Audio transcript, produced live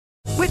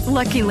With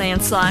Lucky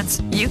Land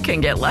Slots, you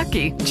can get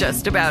lucky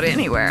just about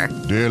anywhere.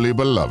 Dearly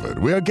beloved,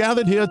 we are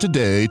gathered here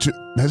today to...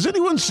 Has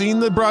anyone seen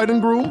the bride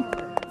and groom?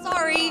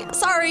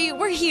 Sorry,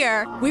 we're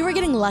here. We were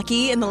getting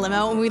lucky in the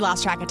limo and we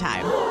lost track of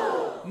time.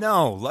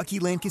 No, Lucky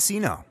Land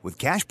Casino, with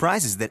cash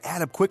prizes that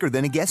add up quicker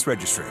than a guest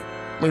registry.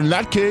 In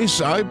that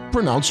case, I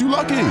pronounce you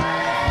lucky.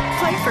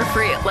 Play for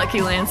free at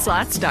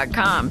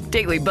LuckyLandSlots.com.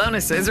 Daily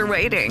bonuses are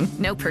waiting.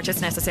 No purchase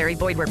necessary.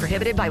 Void where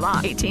prohibited by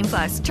law. 18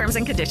 plus. Terms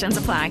and conditions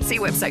apply. See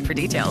website for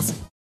details.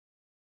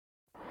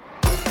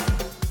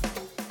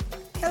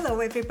 Hello,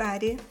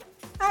 everybody.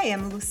 I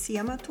am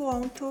Lucia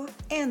Matuonto,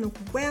 and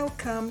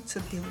welcome to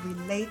the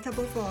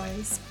Relatable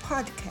Voice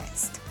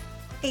podcast,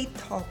 a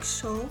talk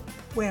show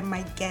where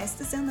my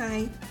guests and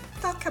I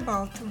talk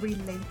about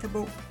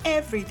relatable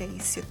everyday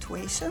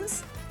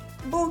situations,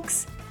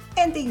 books,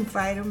 and the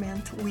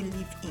environment we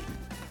live in.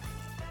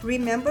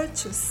 Remember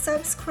to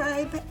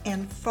subscribe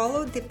and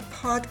follow the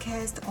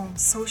podcast on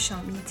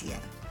social media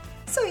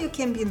so you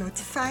can be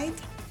notified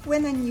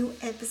when a new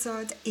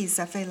episode is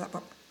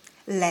available.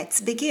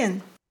 Let's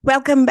begin.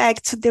 Welcome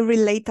back to the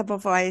Relatable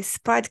Voice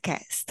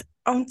podcast.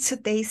 On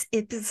today's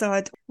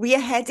episode, we are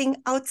heading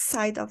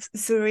outside of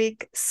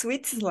Zurich,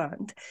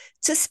 Switzerland,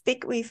 to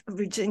speak with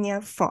Virginia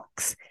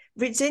Fox.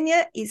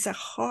 Virginia is a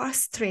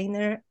horse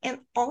trainer and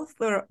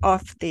author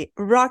of the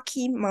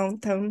Rocky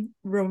Mountain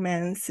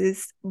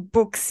Romances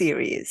book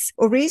series.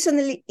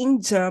 Originally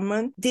in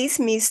German, this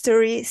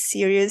mystery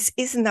series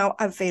is now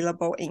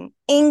available in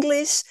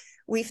English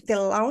with the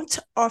launch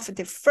of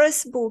the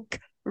first book,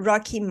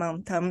 Rocky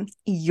Mountain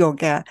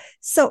Yoga.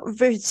 So,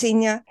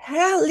 Virginia,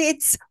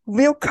 herzlich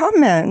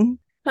willkommen.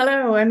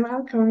 Hello and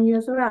welcome you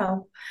as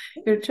well.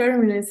 Your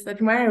German is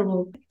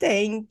admirable.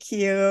 Thank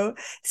you.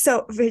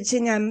 So,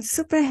 Virginia, I'm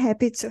super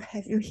happy to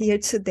have you here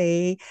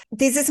today.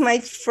 This is my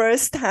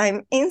first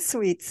time in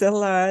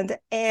Switzerland,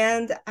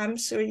 and I'm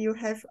sure you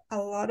have a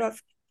lot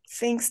of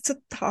things to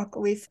talk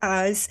with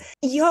us.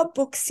 Your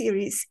book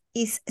series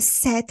is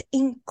set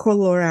in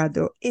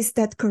Colorado. Is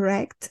that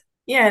correct?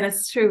 Yeah,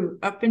 that's true.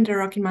 Up in the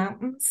Rocky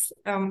Mountains,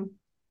 a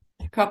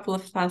couple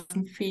of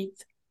thousand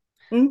feet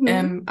up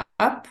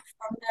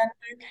from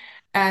Denver.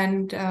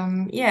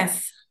 And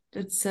yes,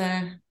 that's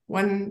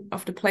one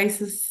of the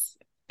places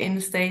in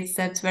the States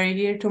that's very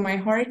dear to my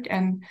heart.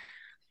 And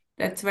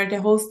that's where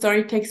the whole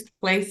story takes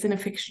place, in a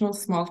fictional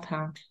small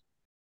town.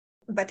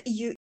 But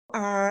you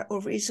are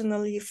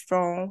originally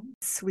from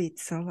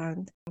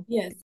Switzerland.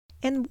 Yes.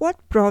 And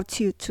what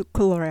brought you to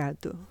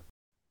Colorado?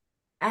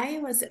 I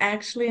was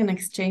actually an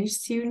exchange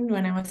student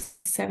when I was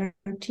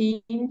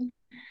 17,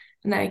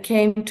 and I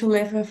came to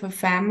live with a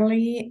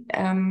family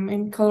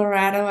in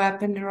Colorado,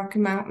 up in the Rocky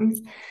Mountains.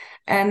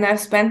 And I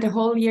spent the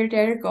whole year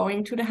there,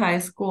 going to the high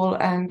school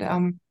and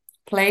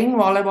playing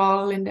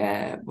volleyball in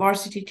the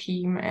varsity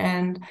team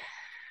and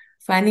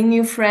finding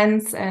new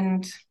friends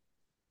and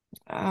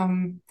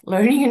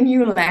learning a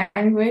new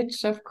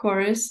language, of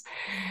course.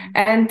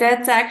 And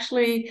that's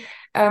actually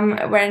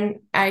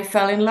when I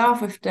fell in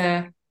love with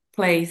the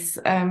place.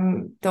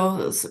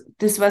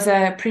 This was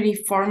a pretty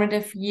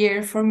formative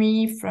year for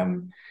me,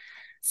 from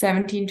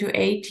 17 to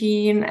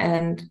 18,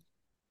 and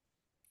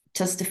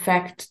just the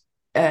fact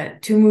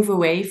to move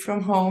away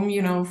from home,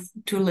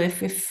 to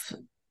live with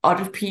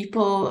other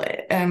people,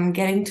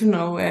 getting to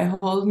know a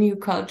whole new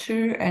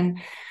culture. And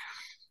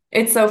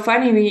it's so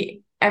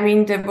funny,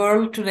 the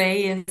world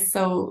today is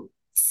so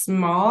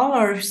small,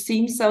 or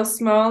seems so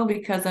small,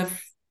 because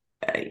of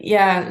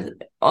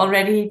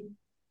already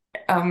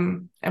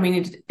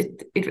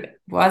it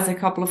was a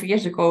couple of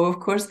years ago, of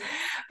course,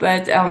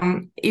 but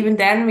even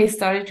then we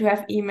started to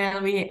have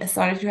email, we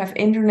started to have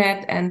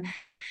internet, and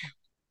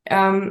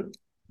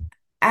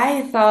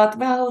I thought,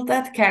 well,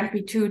 that can't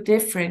be too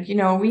different.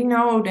 We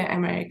know the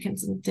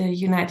Americans and the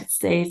United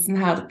States and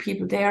how the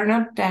people, they are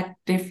not that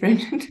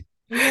different.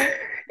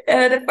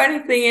 The funny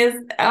thing is,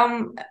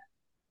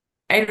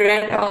 I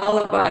read all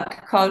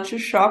about culture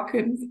shock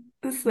and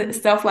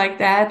stuff like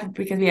that,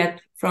 because we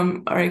had,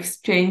 from our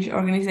exchange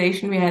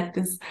organization, we had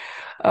this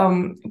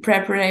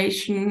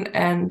preparation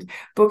and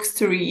books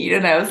to read,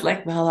 and I was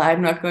like, well,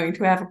 I'm not going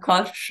to have a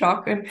culture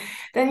shock. And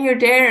then you're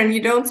there and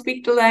you don't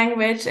speak the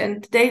language,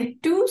 and they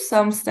do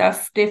some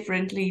stuff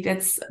differently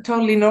that's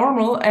totally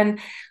normal, and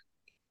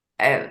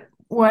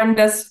one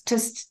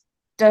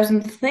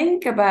doesn't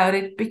think about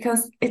it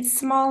because it's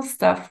small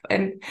stuff.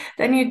 And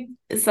then you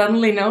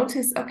suddenly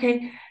notice,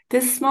 okay,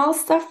 this small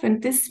stuff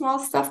and this small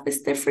stuff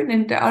is different,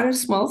 and the other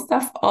small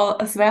stuff all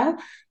as well.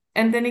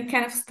 And then it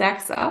kind of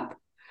stacks up.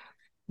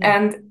 Yeah.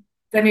 And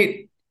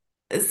then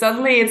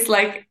suddenly it's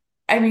like,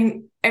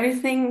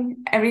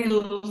 everything, every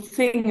little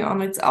thing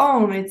on its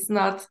own, it's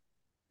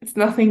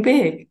nothing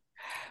big.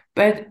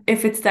 But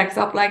if it stacks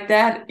up like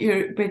that,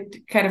 you're a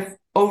bit kind of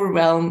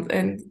overwhelmed.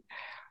 And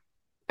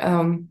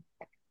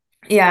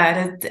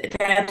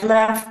that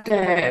left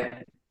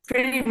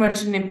pretty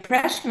much an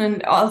impression,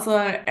 and also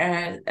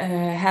a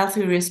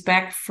healthy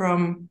respect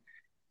from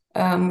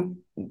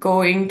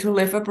going to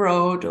live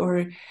abroad,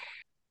 or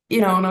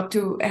not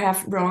to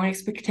have wrong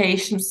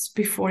expectations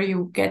before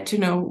you get to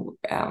know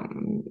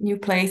new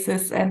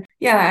places. And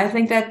yeah, I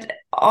think that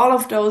all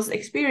of those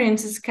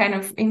experiences kind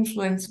of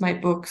influence my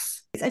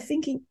books. I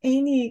think in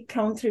any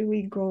country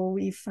we go,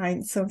 we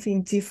find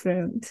something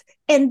different.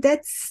 And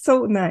that's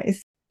so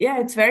nice. Yeah,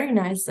 it's very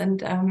nice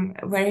and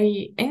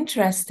very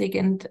interesting.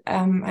 And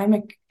I'm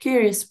a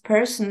curious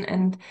person,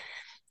 and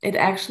it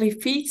actually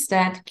feeds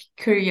that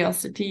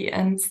curiosity.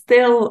 And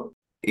still,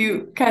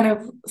 you kind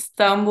of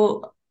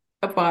stumble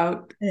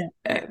about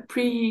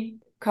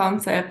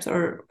pre-concepts,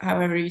 or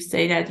however you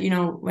say that,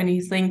 when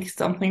you think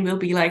something will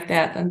be like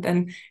that, and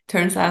then it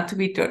turns out to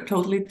be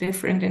totally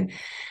different. And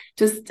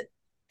just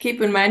keep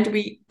in mind to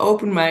be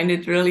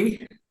open-minded,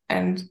 really,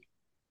 and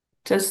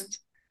just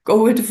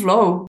go with the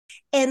flow.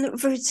 And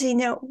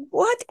Virginia,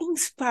 what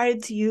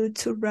inspired you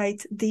to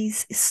write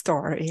this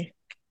story?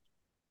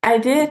 I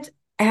did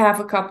have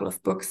a couple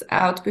of books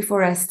out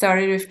before I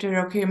started with the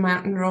Rocky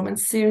Mountain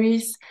Romance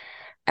series,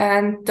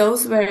 and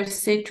those were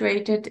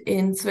situated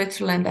in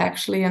Switzerland,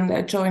 actually, and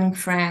adjoining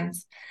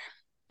France.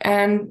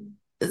 And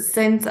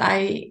since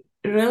I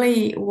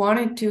really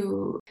wanted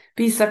to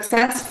be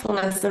successful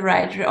as a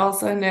writer,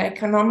 also in the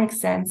economic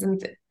sense,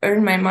 and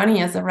earn my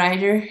money as a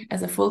writer,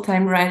 as a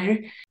full-time writer,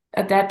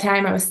 at that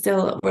time, I was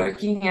still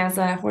working as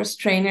a horse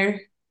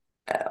trainer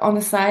on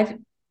the side.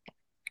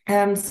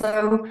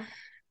 So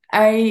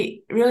I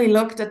really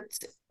looked at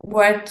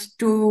what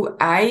do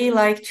I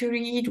like to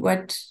read,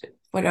 what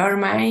are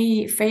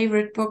my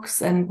favorite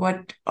books, and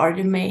what are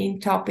the main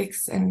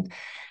topics and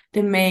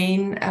the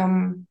main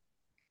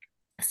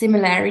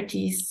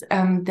similarities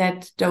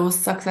that those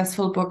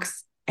successful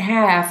books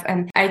have.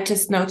 And I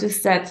just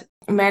noticed that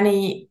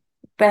many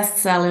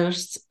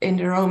bestsellers in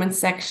the romance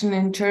section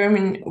in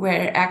German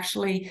were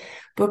actually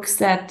books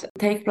that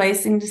take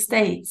place in the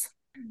States.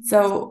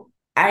 So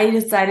I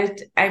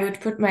decided I would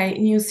put my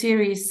new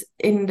series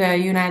in the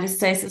United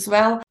States as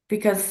well,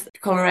 because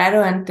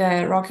Colorado and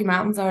the Rocky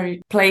Mountains are a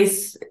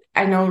place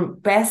I know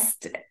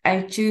best.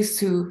 I choose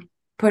to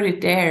put it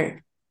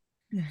there.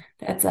 Yeah.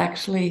 That's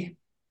actually...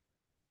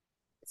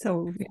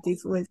 So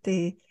this was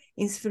the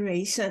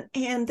inspiration.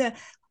 And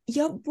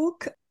your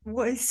book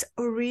was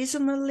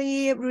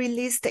originally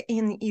released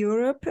in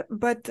Europe,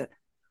 but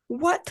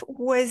what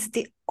was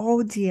the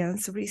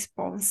audience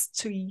response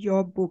to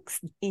your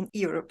books in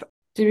Europe?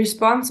 The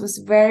response was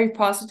very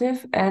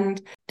positive, and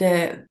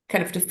the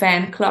kind of the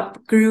fan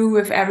club grew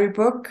with every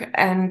book.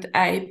 And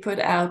I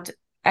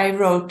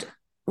wrote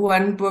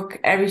one book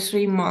every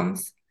 3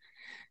 months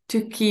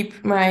to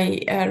keep my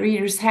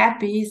readers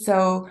happy.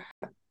 So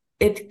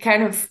it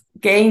kind of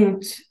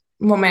gained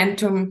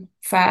momentum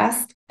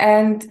fast.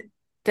 And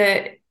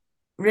the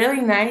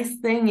really nice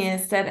thing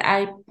is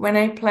that when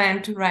I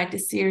planned to write the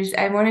series,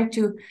 I wanted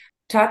to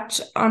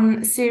touch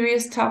on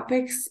serious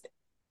topics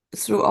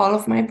through all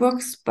of my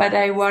books, but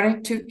I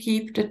wanted to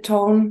keep the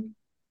tone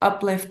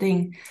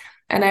uplifting,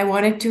 and I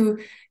wanted to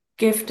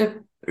give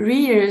the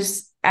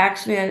readers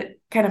actually a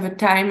kind of a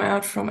time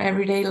out from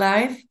everyday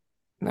life,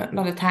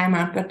 not a time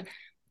out, but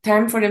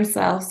time for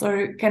themselves,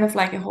 or kind of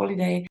like a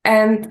holiday.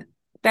 And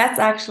that's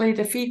actually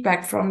the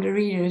feedback from the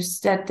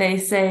readers, that they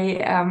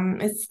say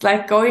it's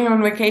like going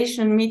on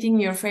vacation and meeting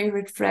your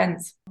favorite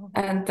friends.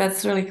 And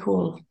that's really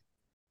cool.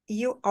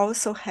 You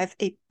also have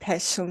a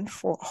passion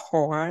for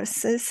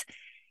horses.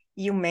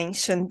 You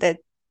mentioned that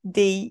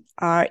they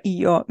are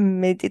your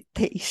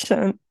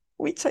meditation,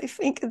 which I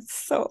think is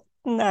so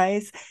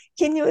nice.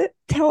 Can you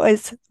tell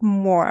us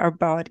more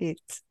about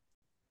it?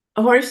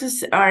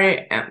 Horses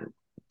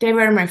they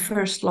were my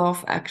first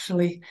love,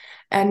 actually.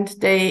 And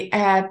they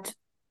had...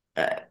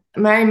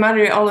 my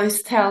mother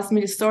always tells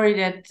me the story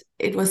that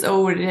it was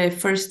over the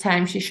first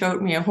time she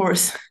showed me a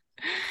horse.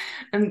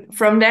 And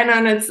from then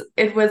on,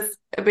 it was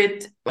a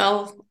bit,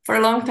 well, for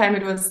a long time,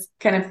 it was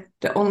kind of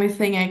the only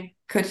thing I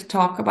could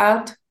talk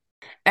about.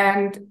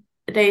 And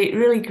they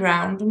really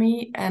ground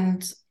me,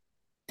 and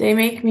they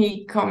make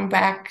me come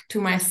back to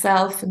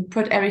myself and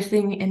put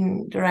everything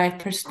in the right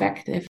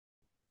perspective.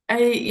 I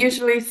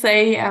usually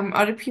say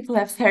other people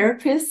have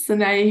therapists,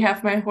 and I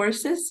have my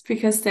horses,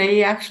 because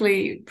they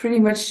actually pretty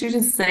much do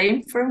the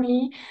same for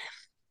me.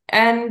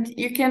 And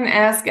you can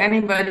ask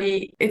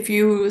anybody, if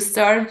you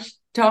start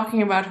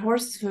talking about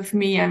horses with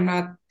me,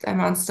 I'm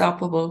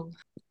unstoppable.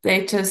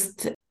 They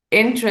just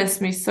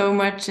interest me so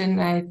much, and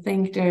I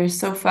think they're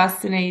so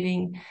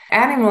fascinating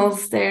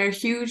animals. They're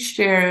huge.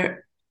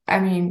 They're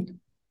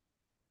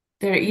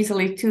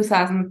easily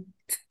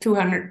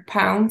 2,200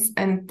 pounds,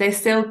 and they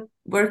still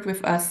work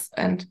with us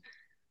and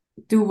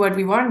do what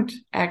we want,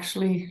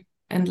 actually,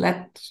 and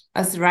let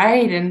us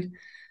ride. And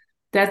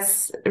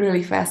that's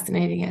really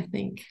fascinating, I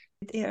think.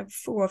 They are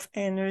full of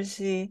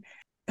energy.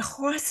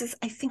 Horses,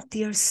 I think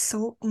they are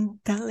so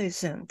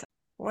intelligent.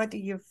 What do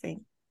you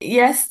think?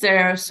 Yes,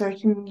 there are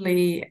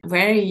certainly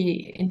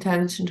very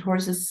intelligent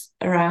horses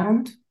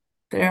around.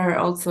 There are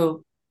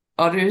also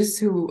others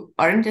who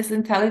aren't as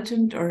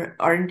intelligent, or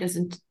aren't as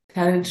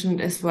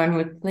intelligent as one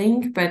would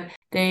think, but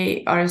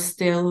they are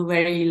still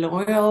very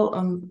loyal,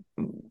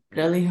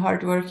 really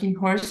hardworking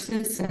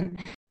horses.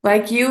 And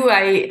Like you,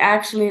 I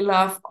actually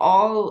love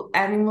all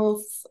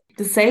animals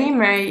the same.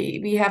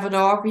 We have a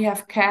dog, we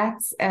have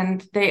cats,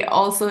 and they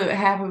also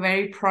have a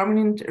very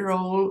prominent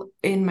role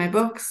in my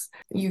books.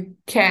 You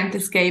can't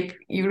escape.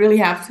 You really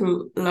have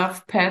to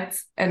love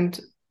pets and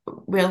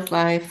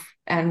wildlife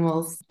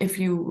animals. If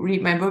you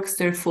read my books,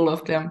 they're full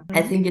of them.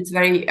 I think it's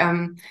very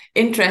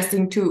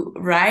interesting to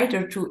write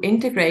or to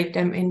integrate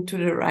them into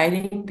the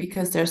writing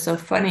because they're so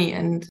funny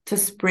and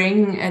just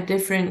bring a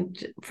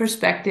different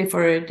perspective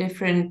or a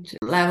different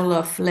level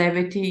of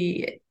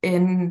levity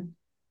into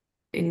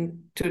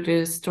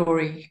the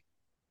story.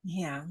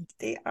 Yeah,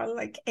 they are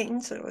like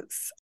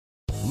angels.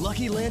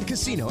 Lucky Land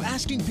Casino,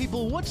 asking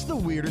people, what's the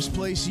weirdest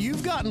place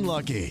you've gotten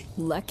lucky?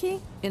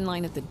 Lucky? In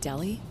line at the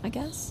deli, I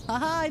guess?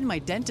 Aha, in my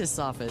dentist's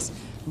office.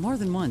 More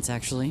than once,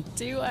 actually.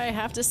 Do I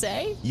have to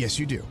say? Yes,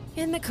 you do.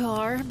 In the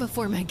car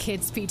before my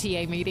kids'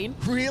 PTA meeting.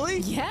 Really?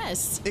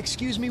 Yes.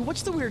 Excuse me,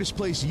 what's the weirdest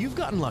place you've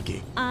gotten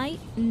lucky? I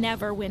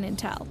never win and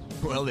tell.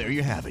 Well, there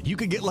you have it. You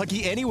can get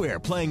lucky anywhere,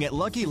 playing at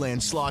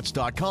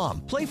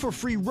LuckyLandSlots.com. Play for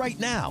free right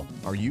now.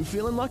 Are you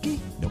feeling lucky?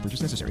 No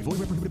purchase necessary. Void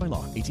where prohibited by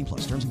law. 18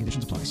 plus. Terms and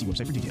conditions apply. See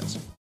website for details.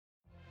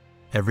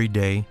 Every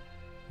day,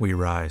 we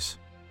rise,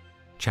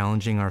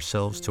 challenging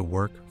ourselves to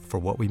work for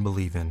what we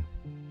believe in.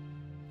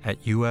 At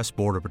U.S.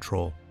 Border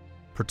Patrol,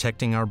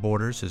 protecting our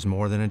borders is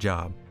more than a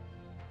job.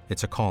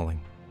 It's a calling.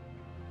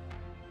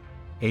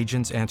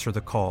 Agents answer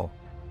the call,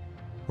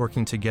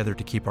 working together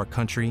to keep our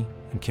country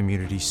and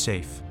communities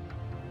safe.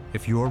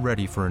 If you're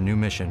ready for a new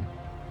mission,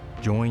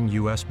 join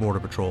U.S.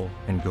 Border Patrol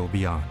and go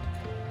beyond.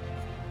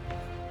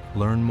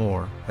 Learn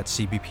more at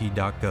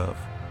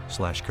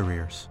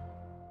cbp.gov/careers.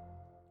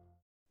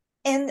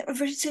 And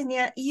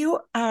Virginia, you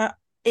are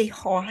a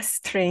horse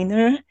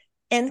trainer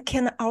and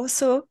can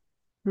also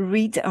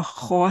read a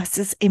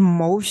horse's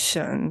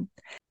emotion.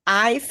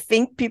 I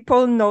think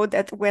people know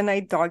that when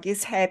a dog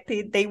is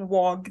happy, they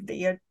wag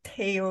their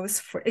tails,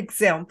 for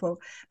example.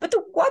 But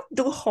what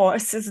do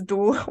horses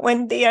do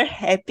when they are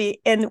happy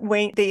and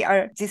when they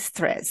are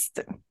distressed?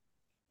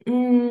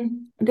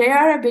 They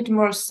are a bit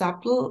more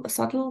subtle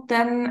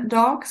than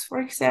dogs,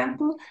 for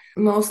example.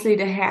 Mostly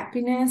the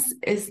happiness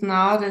is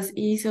not as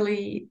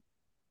easily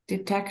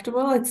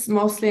detectable. It's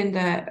mostly in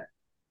the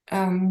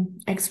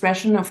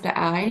expression of the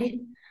eye.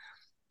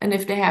 And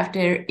if they have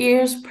their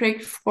ears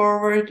pricked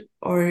forward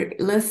or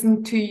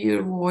listen to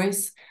your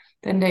voice,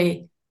 then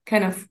they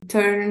kind of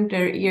turn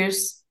their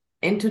ears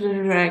into the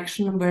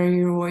direction where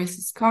your voice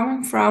is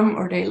coming from,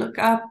 or they look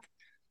up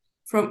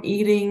from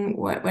eating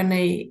when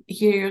they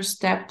hear your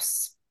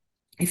steps,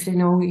 if they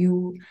know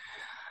you.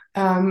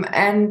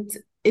 And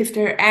if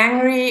they're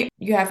angry,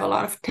 you have a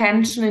lot of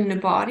tension in the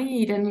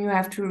body, then you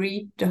have to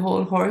read the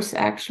whole horse,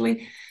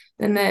 actually.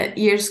 Then the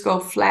ears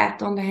go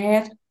flat on the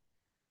head.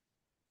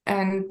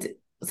 And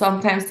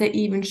sometimes they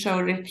even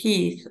show their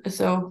teeth.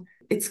 So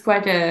it's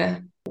quite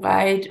a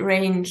wide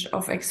range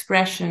of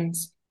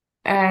expressions.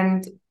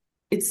 And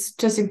it's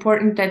just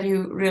important that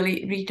you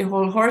really read the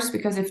whole horse,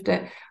 because if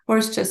the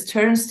horse just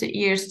turns the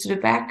ears to the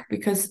back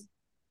because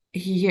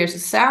he hears a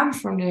sound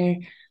from there,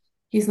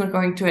 he's not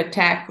going to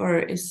attack or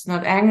is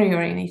not angry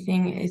or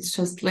anything. It's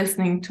just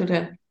listening to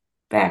the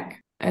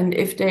back. And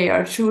if they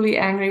are truly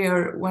angry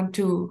or want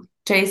to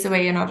chase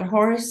away another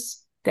horse,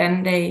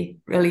 then they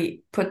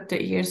really put the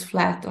ears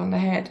flat on the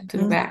head to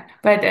the back.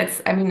 But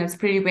that's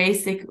pretty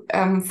basic.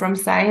 From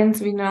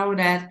science, we know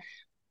that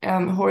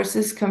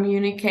horses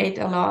communicate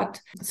a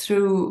lot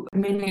through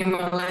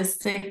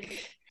minimalistic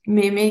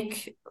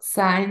mimic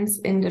signs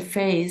in the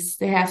face.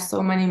 They have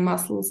so many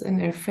muscles in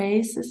their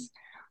faces.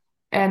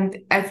 And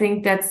I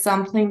think that's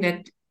something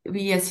that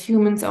we as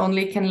humans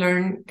only can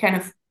learn kind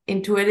of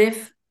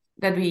intuitive,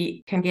 that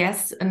we can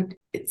guess. And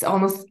it's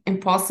almost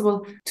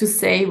impossible to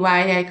say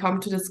why I come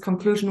to this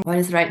conclusion. What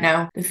is right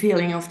now the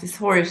feeling of this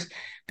horse?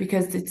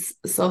 Because it's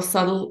so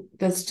subtle.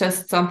 That's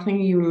just something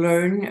you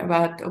learn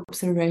about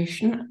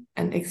observation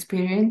and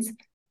experience.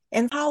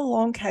 And how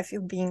long have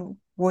you been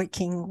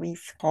working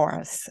with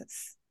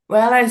horses?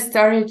 Well, I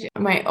started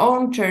my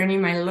own journey,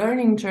 my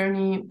learning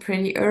journey,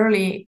 pretty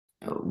early.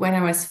 When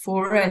I was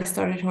 4, I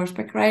started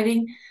horseback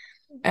riding.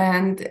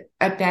 And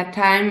at that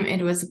time,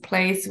 it was a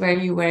place where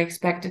you were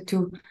expected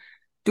to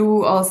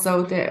do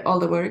also all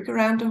the work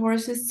around the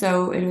horses.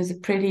 So it was a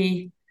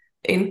pretty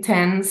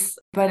intense,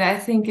 but I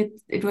think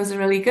it was a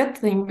really good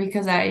thing,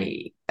 because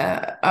I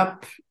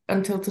up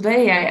until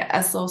today, I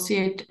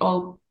associate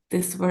all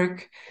this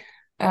work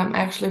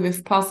actually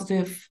with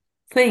positive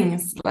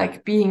things,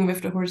 like being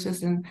with the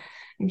horses and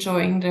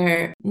enjoying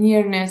their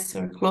nearness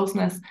or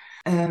closeness.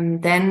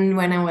 Then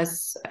when I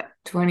was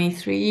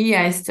 23,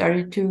 I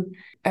started to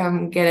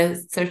get a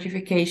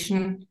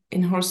certification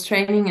in horse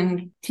training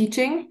and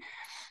teaching.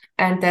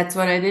 And that's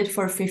what I did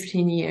for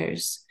 15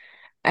 years.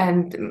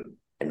 And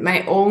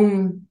my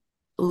own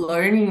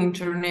learning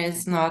journey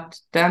is not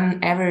done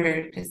ever.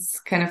 It's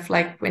kind of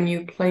like when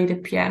you play the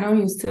piano,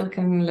 you still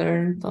can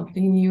learn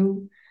something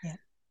new. Yeah.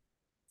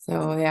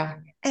 So, yeah.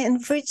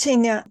 And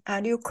Virginia,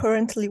 are you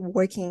currently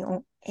working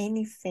on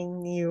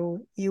anything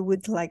new you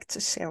would like to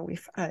share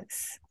with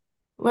us?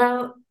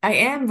 Well, I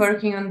am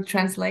working on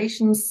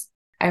translations.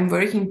 I'm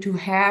working to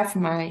have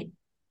my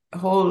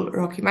whole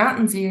Rocky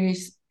Mountain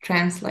series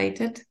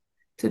translated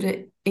to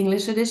the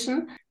English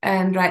edition.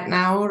 And right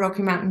now,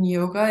 Rocky Mountain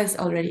Yoga is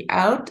already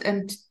out.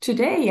 And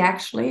today,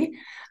 actually,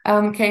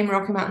 came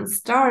Rocky Mountain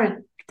Star.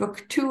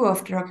 Book 2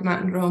 of the Rocky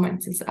Mountain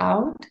Romance is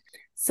out.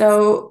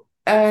 So,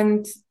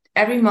 and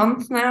every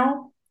month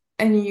now,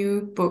 a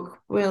new book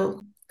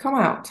will come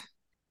out,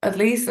 at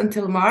least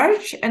until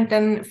March. And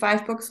then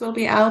 5 books will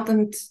be out.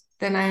 And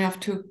then I have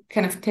to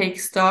kind of take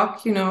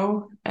stock,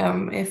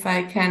 if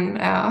I can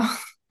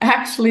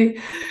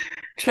actually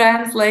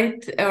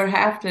translate or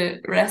have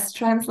the rest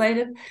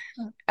translated.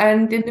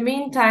 And in the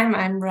meantime,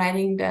 I'm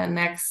writing the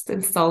next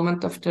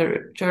installment of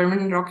the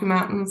German Rocky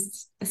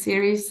Mountains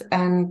series,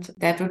 and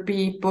that would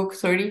be book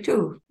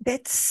 32.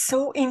 That's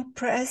so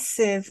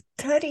impressive.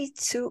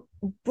 32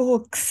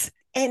 books.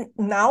 And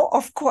now,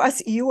 of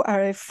course, you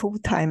are a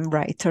full-time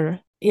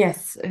writer.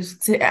 Yes,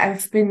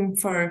 I've been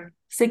for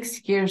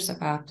 6 years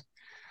about.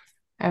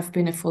 I've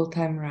been a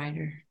full-time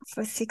writer.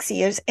 For 6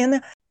 years.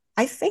 And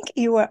I think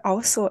you are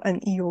also an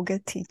yoga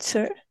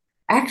teacher.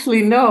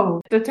 Actually,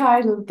 no. The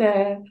title of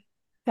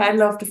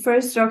the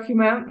first Rocky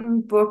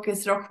Mountain book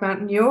is Rocky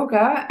Mountain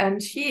Yoga,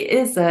 and she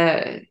is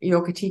a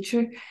yoga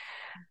teacher.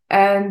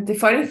 And the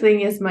funny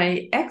thing is,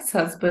 my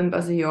ex-husband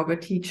was a yoga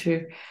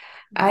teacher.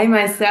 I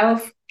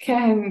myself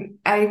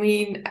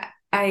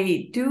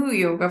I do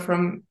yoga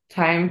from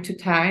time to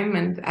time,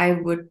 and I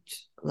would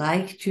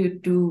like to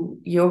do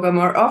yoga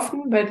more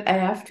often, but I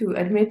have to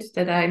admit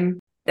that I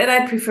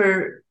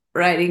prefer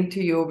writing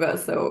to yoga.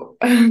 So,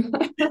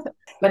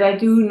 but I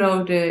do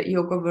know the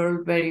yoga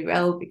world very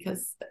well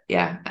because,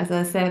 as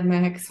I said,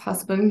 my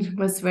ex-husband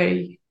was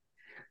very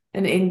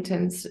an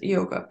intense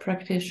yoga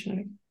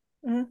practitioner.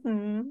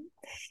 Mm-hmm.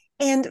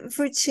 And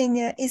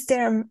Virginia, is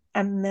there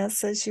a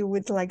message you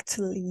would like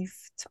to leave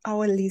to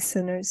our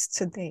listeners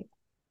today?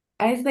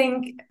 I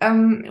think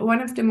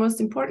one of the most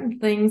important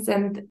things,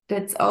 and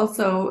that's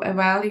also a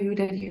value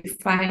that you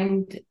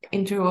find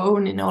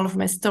interwoven in all of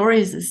my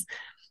stories, is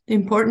the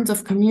importance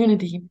of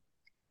community,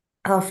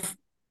 of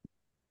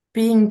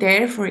being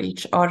there for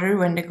each other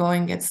when the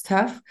going gets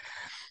tough.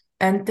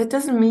 And that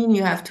doesn't mean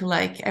you have to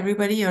like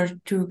everybody or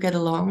to get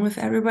along with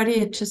everybody.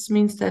 It just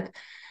means that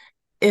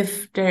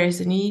if there is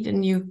a need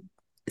and you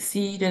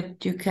see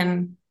that you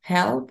can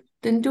help,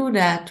 then do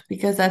that.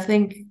 Because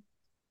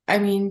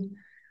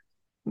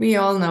we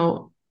all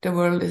know the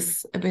world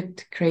is a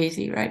bit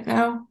crazy right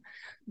now.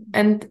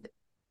 And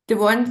the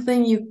one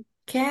thing you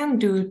can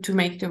do to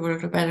make the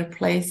world a better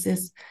place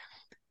is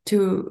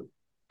to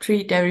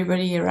treat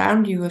everybody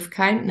around you with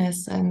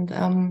kindness and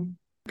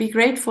be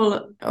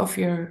grateful of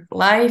your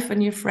life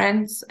and your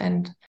friends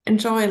and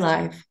enjoy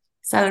life,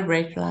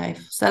 celebrate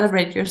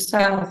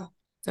yourself.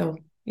 So,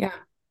 yeah.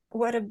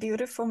 What a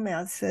beautiful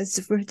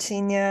message,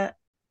 Virginia.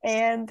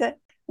 And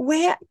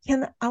where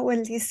can our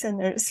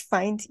listeners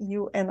find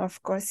you and,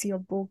 of course, your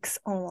books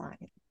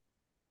online?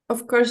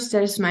 Of course,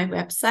 there's my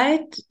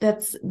website.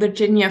 That's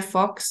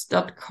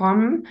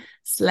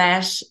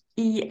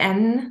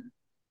virginiafox.com/en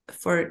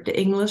for the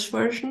English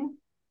version.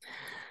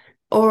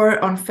 Or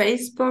on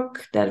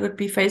Facebook, that would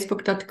be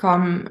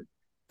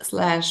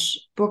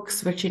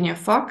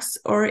facebook.com/booksvirginiafox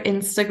or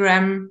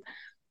Instagram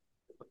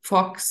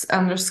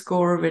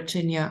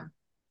Fox_Virginia.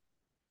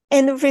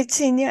 And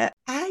Virginia,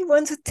 I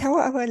want to tell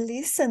our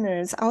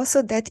listeners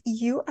also that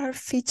you are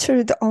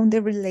featured on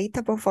the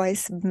Relatable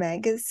Voice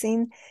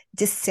magazine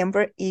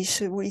December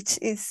issue, which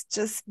is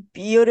just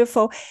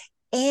beautiful.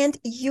 And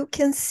you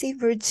can see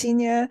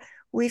Virginia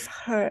with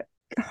her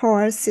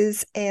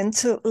horses and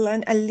to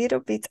learn a little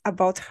bit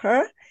about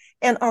her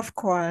and, of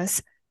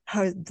course,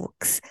 her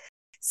books.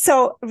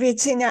 So,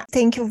 Virginia,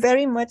 thank you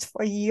very much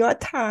for your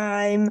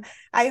time.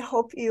 I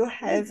hope you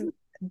have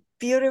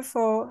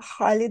beautiful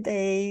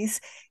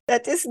holidays.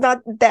 That is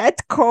not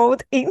that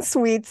cold in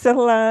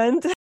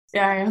Switzerland.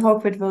 Yeah, I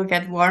hope it will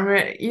get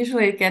warmer.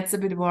 Usually it gets a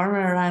bit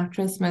warmer around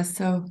Christmas,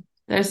 so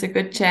there's a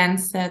good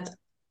chance that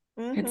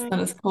it's not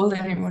as cold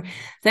anymore.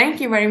 Thank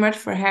you very much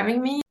for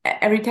having me.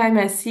 Every time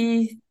I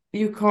see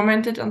you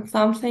commented on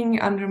something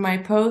under my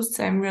posts,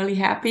 I'm really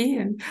happy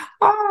and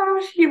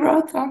she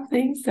wrote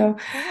something. So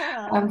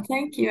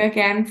thank you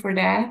again for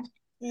that.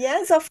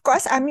 Yes, of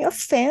course, I'm your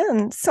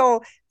fan.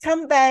 So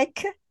come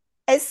back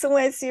as soon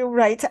as you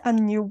write a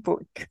new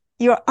book.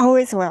 You're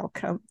always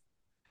welcome.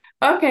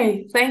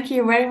 Okay, thank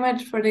you very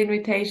much for the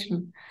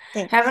invitation.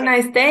 Have a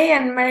nice day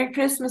and Merry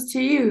Christmas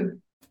to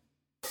you.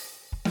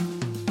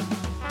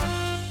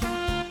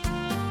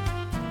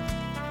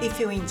 If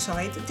you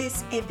enjoyed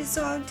this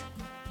episode,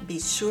 be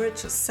sure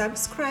to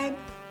subscribe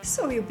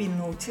so you'll be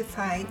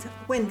notified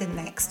when the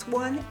next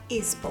one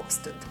is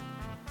posted.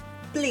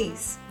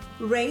 Please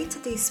rate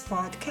this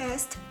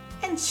podcast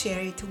and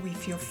share it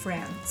with your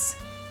friends.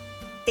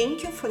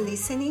 Thank you for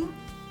listening,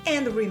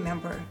 and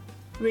remember,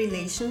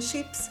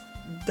 relationships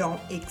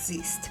don't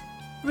exist.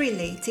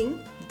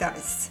 Relating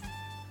does.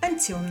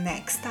 Until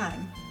next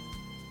time.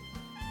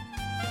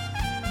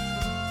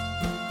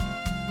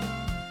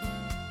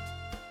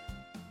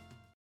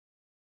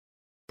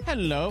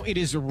 Hello, it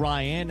is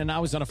Ryan, and I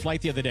was on a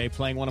flight the other day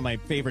playing one of my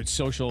favorite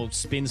social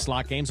spin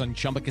slot games on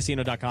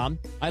ChumbaCasino.com.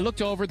 I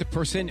looked over at the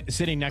person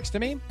sitting next to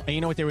me, and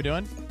you know what they were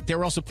doing? They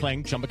were also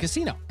playing Chumba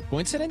Casino.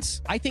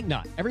 Coincidence? I think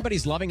not.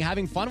 Everybody's loving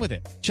having fun with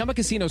it. Chumba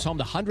Casino is home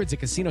to hundreds of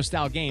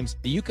casino-style games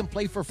that you can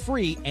play for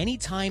free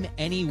anytime,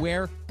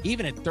 anywhere,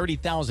 even at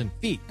 30,000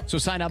 feet. So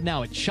sign up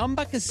now at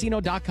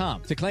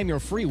ChumbaCasino.com to claim your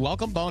free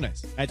welcome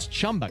bonus. That's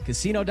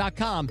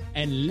ChumbaCasino.com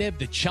and live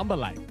the Chumba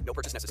life. No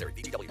purchase necessary.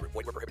 VGW. Void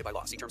where prohibited by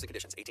law. See terms and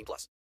conditions. 18+.